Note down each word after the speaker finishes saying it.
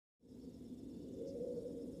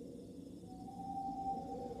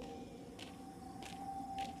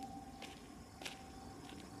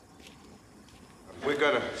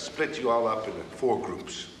gonna split you all up into 4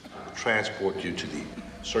 groups. Transport you to the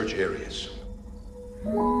search areas.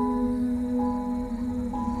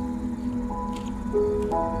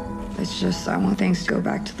 It's just, I want things to go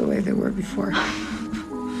back to the way they were before.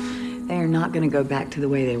 They are not going to go back to the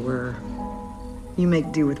way they were. You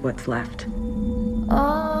make do with what's left.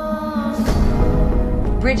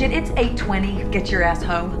 Bridget, it's 8:20. Get your ass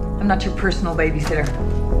home. I'm not your personal babysitter.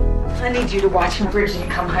 I need you to watch when Bridget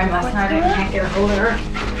come home last night. I can't get a hold of her.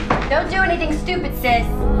 Don't do anything stupid, sis.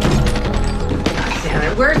 Damn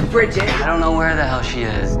it, where's Bridget? I don't know where the hell she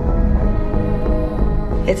is.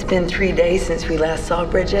 It's been 3 days since we last saw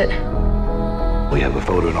Bridget. We have a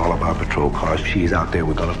photo in all of our patrol cars. If she's out there,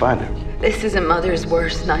 we're gonna find her. This is a mother's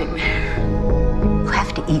worst nightmare. You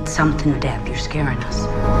have to eat something, Deb. You're scaring us.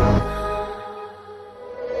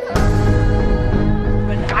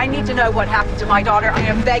 I need to know what happened to my daughter. I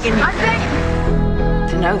am begging you. I'm begging.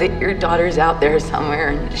 To know that your daughter's out there somewhere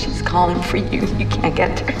and she's calling for you, you can't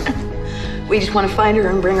get to her. We just want to find her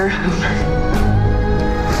and bring her home.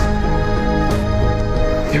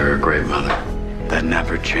 You're a great mother. That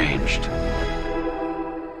never changed.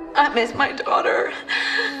 I miss my daughter.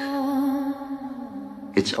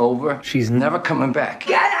 It's over. She's never coming back.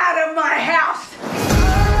 Get out of my house!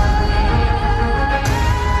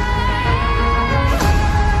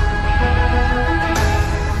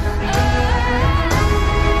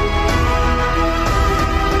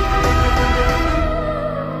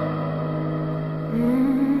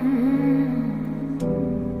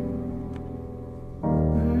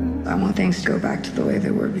 I want things to go back to the way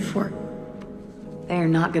they were before. They are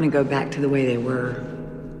not going to go back to the way they were.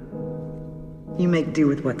 You make do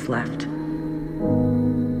with what's left.